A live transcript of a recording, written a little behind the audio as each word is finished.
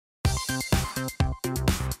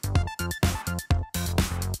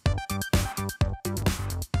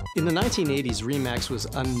In the 1980s, REMAX was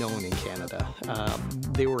unknown in Canada.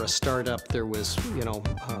 They were a startup. There was,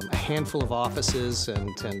 a handful of offices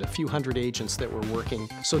and a few hundred agents that were working,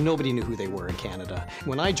 so nobody knew who they were in Canada.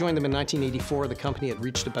 When I joined them in 1984, the company had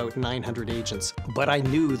reached about 900 agents, but I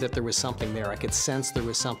knew that there was something there. I could sense there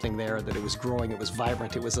was something there, that it was growing, it was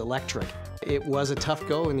vibrant, it was electric. It was a tough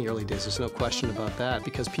go in the early days, there's no question about that,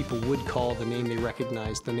 because people would call the name they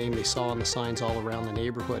recognized, the name they saw on the signs all around the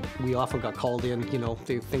neighborhood. We often got called in,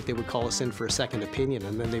 they think they would call us in for a second opinion,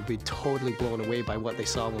 and then they'd be totally blown away by what they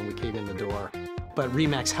saw when we came in the door. But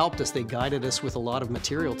REMAX helped us. They guided us with a lot of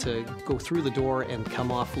material to go through the door and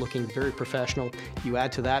come off looking very professional. You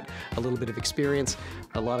add to that a little bit of experience,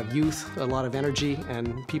 a lot of youth, a lot of energy,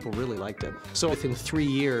 and people really liked it. So within 3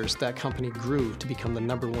 years, that company grew to become the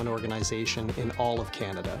 #1 organization in all of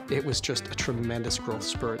Canada. It was just a tremendous growth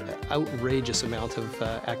spurt. An outrageous amount of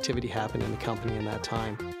activity happened in the company in that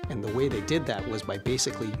time. And the way they did that was by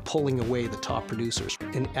basically pulling away the top producers.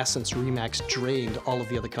 In essence, REMAX drained all of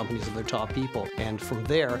the other companies of their top people. And from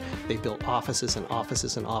there, they built offices and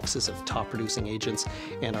offices and offices of top producing agents,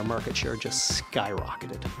 and our market share just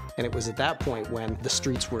skyrocketed. And it was at that point when the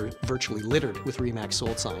streets were virtually littered with REMAX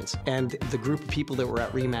sold signs. And the group of people that were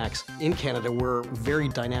at REMAX in Canada were very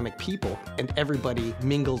dynamic people, and everybody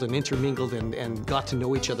mingled and intermingled and got to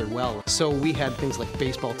know each other well. So we had things like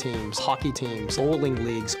baseball teams, hockey teams, bowling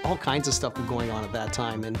leagues, all kinds of stuff going on at that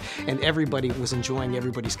time, and everybody was enjoying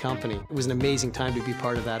everybody's company. It was an amazing time to be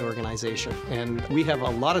part of that organization. And we have a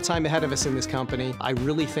lot of time ahead of us in this company. I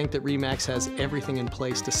really think that REMAX has everything in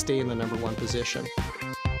place to stay in the #1 position.